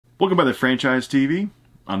Welcome by the Franchise TV.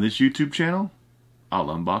 On this YouTube channel, I'll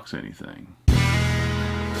unbox anything.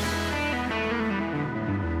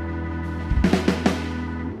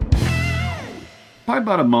 Probably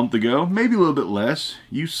about a month ago, maybe a little bit less,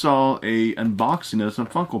 you saw a unboxing of some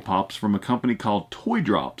Funko Pops from a company called Toy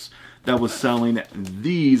Drops that was selling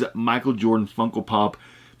these Michael Jordan Funko Pop,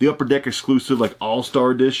 the Upper Deck exclusive, like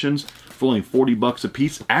All-Star editions, for only 40 bucks a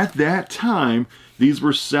piece. At that time, these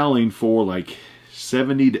were selling for like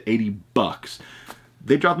 70 to 80 bucks.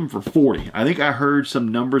 They dropped them for 40. I think I heard some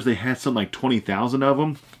numbers, they had something like 20,000 of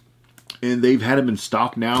them, and they've had them in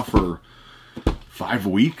stock now for 5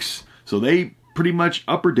 weeks. So they pretty much,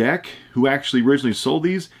 Upper Deck, who actually originally sold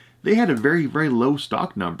these, they had a very, very low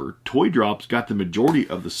stock number. Toy Drops got the majority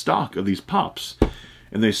of the stock of these Pops,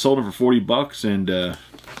 and they sold them for 40 bucks and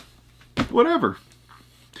whatever.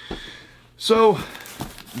 So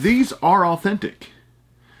these are authentic.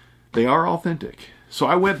 They are authentic. So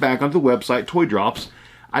I went back onto the website, Toy Drops.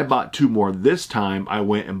 I bought 2 more. This time I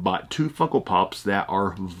went and bought 2 Funko Pops that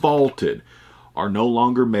are vaulted, are no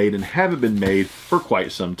longer made, and haven't been made for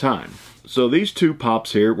quite some time. So these 2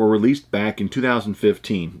 Pops here were released back in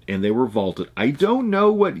 2015, and they were vaulted. I don't know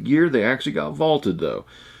what year they actually got vaulted though.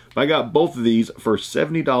 But I got both of these for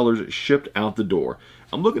 $70 shipped out the door.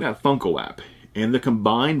 I'm looking at Funko app, and the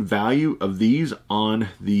combined value of these on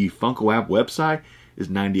the Funko app website is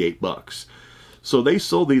 98 bucks. So they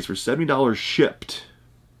sold these for $70 shipped.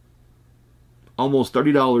 Almost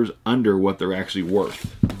 $30 under what they're actually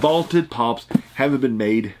worth. Vaulted Pops haven't been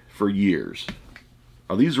made for years.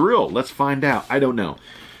 Are these real? Let's find out. I don't know.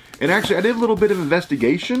 And actually, I did a little bit of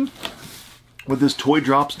investigation with this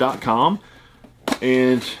toydrops.com,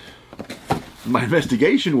 and my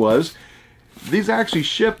investigation was these actually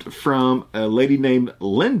shipped from a lady named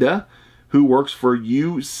Linda, who works for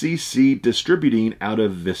UCC Distributing out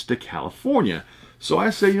of Vista, California. So I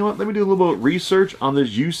said, you know what, let me do a little bit of research on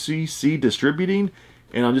this UCC Distributing,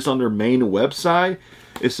 and I'm just on their main website.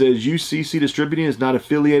 It says UCC Distributing is not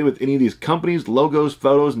affiliated with any of these companies. Logos,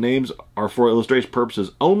 photos, names are for illustration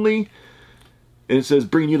purposes only. And it says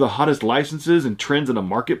bringing you the hottest licenses and trends in the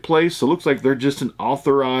marketplace. So it looks like they're just an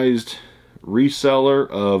authorized reseller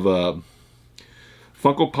of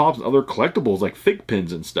Funko Pops and other collectibles like fig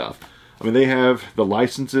pins and stuff. I mean, they have the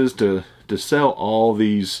licenses to sell all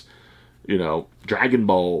these, you know, Dragon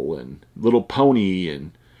Ball and Little Pony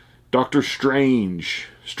and Doctor Strange,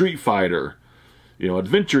 Street Fighter, you know,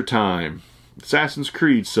 Adventure Time, Assassin's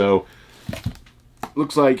Creed. So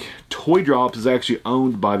looks like Toy Drops is actually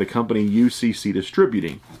owned by the company UCC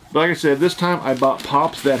Distributing. But like I said, this time I bought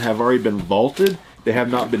Pops that have already been vaulted. They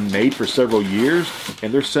have not been made for several years,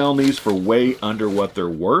 and they're selling these for way under what they're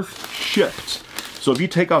worth, shipped. So if you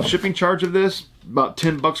take off shipping charge of this, about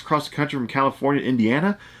 10 bucks across the country from California to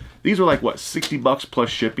Indiana, these are like, what, 60 bucks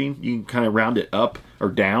plus shipping? You can kind of round it up or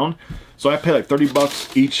down. So I pay like 30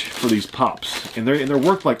 bucks each for these Pops, and they're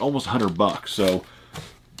worth like almost 100 bucks. So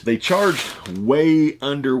they charged way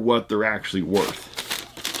under what they're actually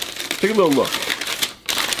worth. Take a little look.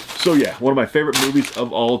 So yeah, one of my favorite movies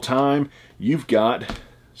of all time, you've got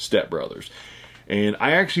Step Brothers. And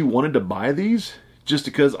I actually wanted to buy these just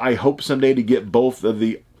because I hope someday to get both of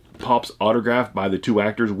the Pops autographed by the 2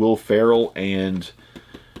 actors, Will Ferrell and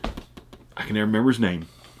I can never remember his name,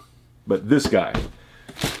 but this guy.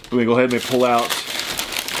 Let me go ahead and pull out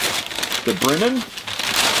the Brennan.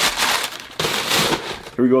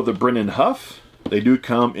 Here we go with the Brennan Huff. They do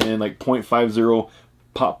come in like 0.50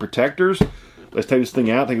 pop protectors. Let's take this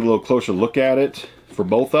thing out, take a little closer look at it for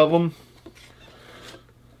both of them.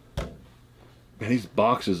 Man, these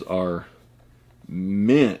boxes are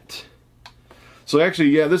mint. So actually,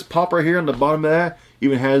 yeah, this Pop right here on the bottom of that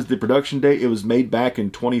even has the production date. It was made back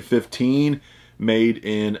in 2015, made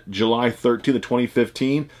in July 13th of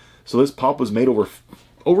 2015. So this Pop was made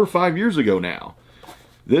over 5 years ago now.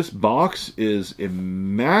 This box is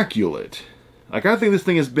immaculate. Like, I think this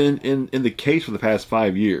thing has been in the case for the past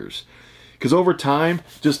 5 years. Because over time,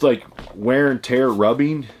 just like wear and tear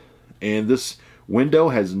rubbing, and this window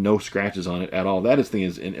has no scratches on it at all. That thing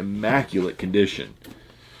is in immaculate condition.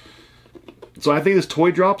 So I think this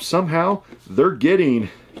Toy Drop, somehow, they're getting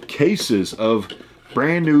cases of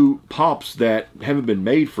brand new Pops that haven't been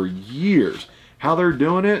made for years. How they're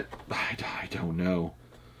doing it, I don't know.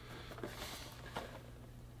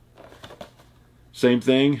 Same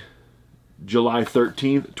thing, July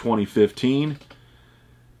 13th, 2015.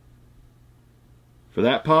 For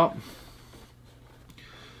that Pop.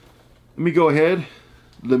 Let me go ahead.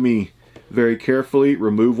 Let me very carefully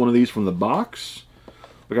remove one of these from the box.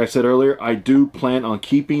 Like I said earlier, I do plan on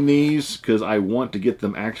keeping these because I want to get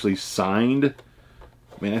them actually signed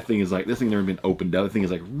Man, that thing is like, this thing never been opened up. The thing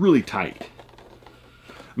is like really tight.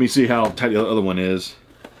 Let me see how tight the other one is.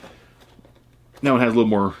 That one has a little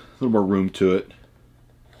more room to it.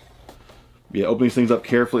 Yeah, open these things up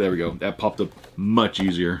carefully. There we go. That popped up much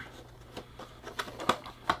easier.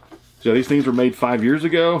 So these things were made 5 years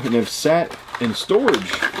ago, and they've sat in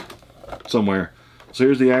storage somewhere. So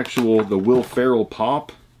here's the Will Ferrell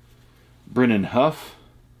pop. Brennan Huff.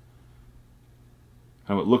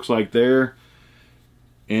 How it looks like there.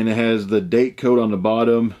 And it has the date code on the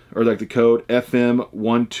bottom, or like the code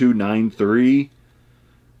FM1293.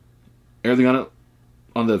 Everything on it,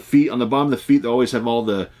 on the feet, on the bottom of the feet, they always have all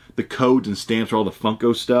the codes and stamps for all the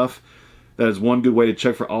Funko stuff. That is one good way to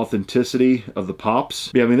check for authenticity of the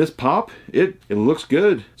pops. Yeah, I mean, this pop, it looks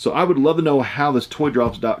good. So I would love to know how this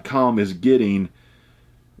toydrops.com is getting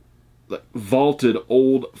like vaulted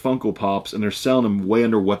old Funko Pops, and they're selling them way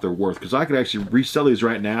under what they're worth. Because I could actually resell these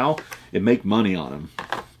right now and make money on them.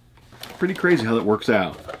 Pretty crazy how that works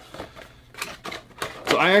out.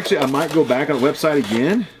 So I might go back on the website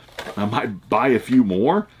again. I might buy a few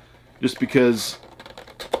more, just because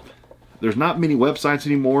there's not many websites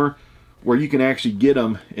anymore where you can actually get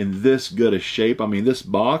them in this good a shape. I mean, this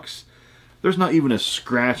box, there's not even a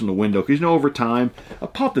scratch on the window, because you know, over time, a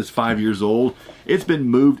pop that's 5 years old, it's been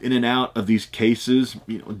moved in and out of these cases,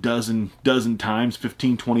 you know, a dozen times,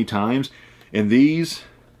 15, 20 times, and these,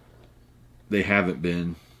 they haven't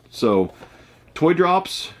been. So Toy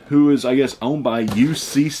Drops, who is, I guess, owned by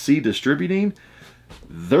UCC Distributing,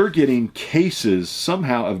 they're getting cases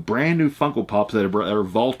somehow of brand new Funko Pops that are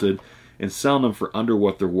vaulted and selling them for under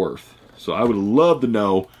what they're worth. So I would love to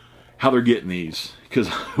know how they're getting these, because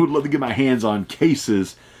I would love to get my hands on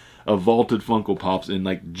cases of vaulted Funko Pops in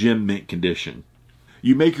like gem mint condition.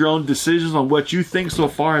 You make your own decisions on what you think. So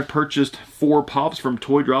far, I've purchased 4 pops from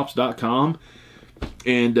toydrops.com.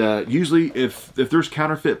 And usually if there's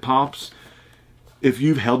counterfeit pops, if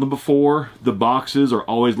you've held them before, the boxes are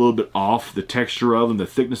always a little bit off. The texture of them, the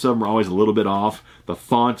thickness of them are always a little bit off. The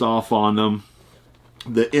font's off on them.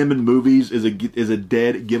 The M in movies is a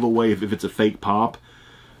dead giveaway if it's a fake pop.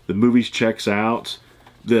 The movies checks out.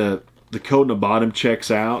 The code on the bottom checks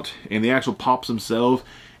out. And the actual pops themselves,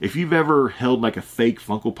 if you've ever held like a fake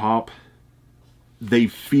Funko Pop, they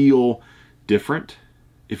feel different,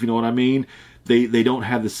 if you know what I mean. They don't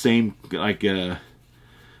have the same the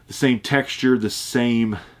same texture, the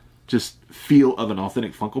same just feel of an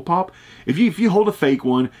authentic Funko Pop. If you hold a fake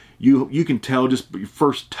one, you can tell just your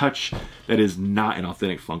first touch that is not an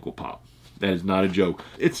authentic Funko Pop. That is not a joke.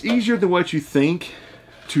 It's easier than what you think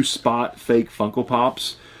to spot fake Funko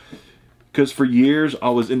Pops, because for years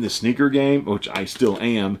I was in the sneaker game, which I still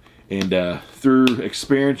am, and through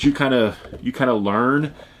experience you kind of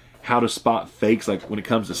learn how to spot fakes. Like when it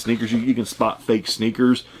comes to sneakers, you can spot fake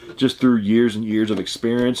sneakers just through years and years of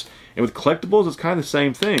experience. And with collectibles, it's kind of the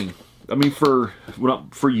same thing. I mean, for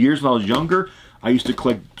years when I was younger, I used to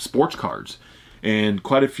collect sports cards, and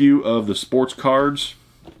quite a few of the sports cards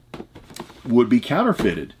would be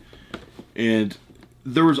counterfeited, and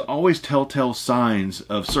there was always telltale signs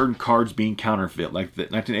of certain cards being counterfeit, like the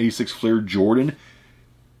 1986 Fleer Jordan.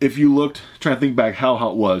 If you looked, trying to think back how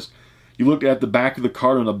it was, you looked at the back of the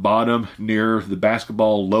card on the bottom near the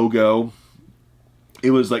basketball logo, it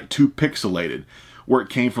was like too pixelated, where it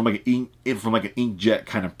came from like an inkjet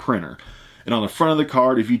kind of printer. And on the front of the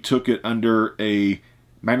card, if you took it under a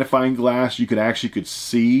magnifying glass, you could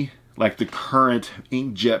see like the current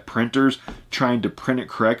inkjet printers trying to print it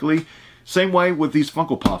correctly. Same way with these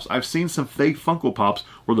Funko Pops. I've seen some fake Funko Pops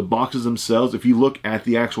where the boxes themselves, if you look at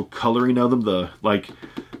the actual coloring of them, the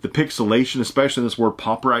pixelation, especially this word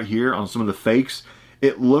pop right here on some of the fakes,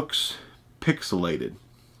 it looks pixelated,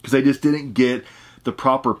 because they just didn't get the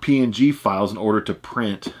proper PNG files in order to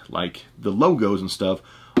print like the logos and stuff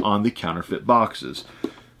on the counterfeit boxes.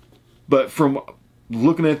 But from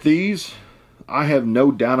looking at these, I have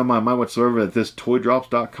no doubt in my mind whatsoever that this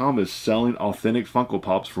toydrops.com is selling authentic Funko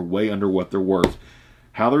Pops for way under what they're worth.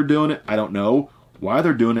 How they're doing it, I don't know. Why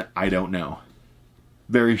they're doing it, I don't know.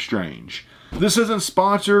 Very strange. This isn't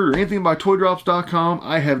sponsored or anything by toydrops.com.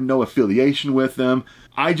 I have no affiliation with them.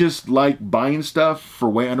 I just like buying stuff for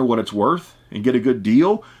way under what it's worth and get a good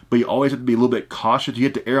deal, but you always have to be a little bit cautious. You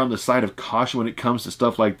have to err on the side of caution when it comes to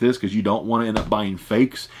stuff like this, because you don't want to end up buying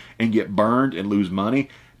fakes and get burned and lose money.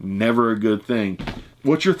 Never a good thing.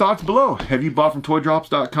 What's your thoughts below? Have you bought from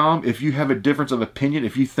toydrops.com? If you have a difference of opinion,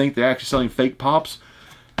 if you think they're actually selling fake pops,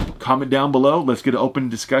 comment down below. Let's get an open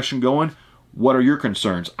discussion going. What are your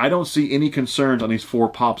concerns? I don't see any concerns on these 4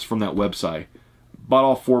 pops from that website. Bought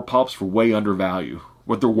all 4 pops for way under value,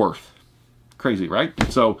 what they're worth. Crazy, right?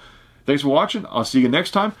 So Thanks for watching. I'll see you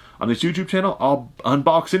next time on this YouTube channel. I'll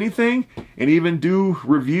unbox anything and even do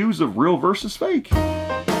reviews of real versus fake.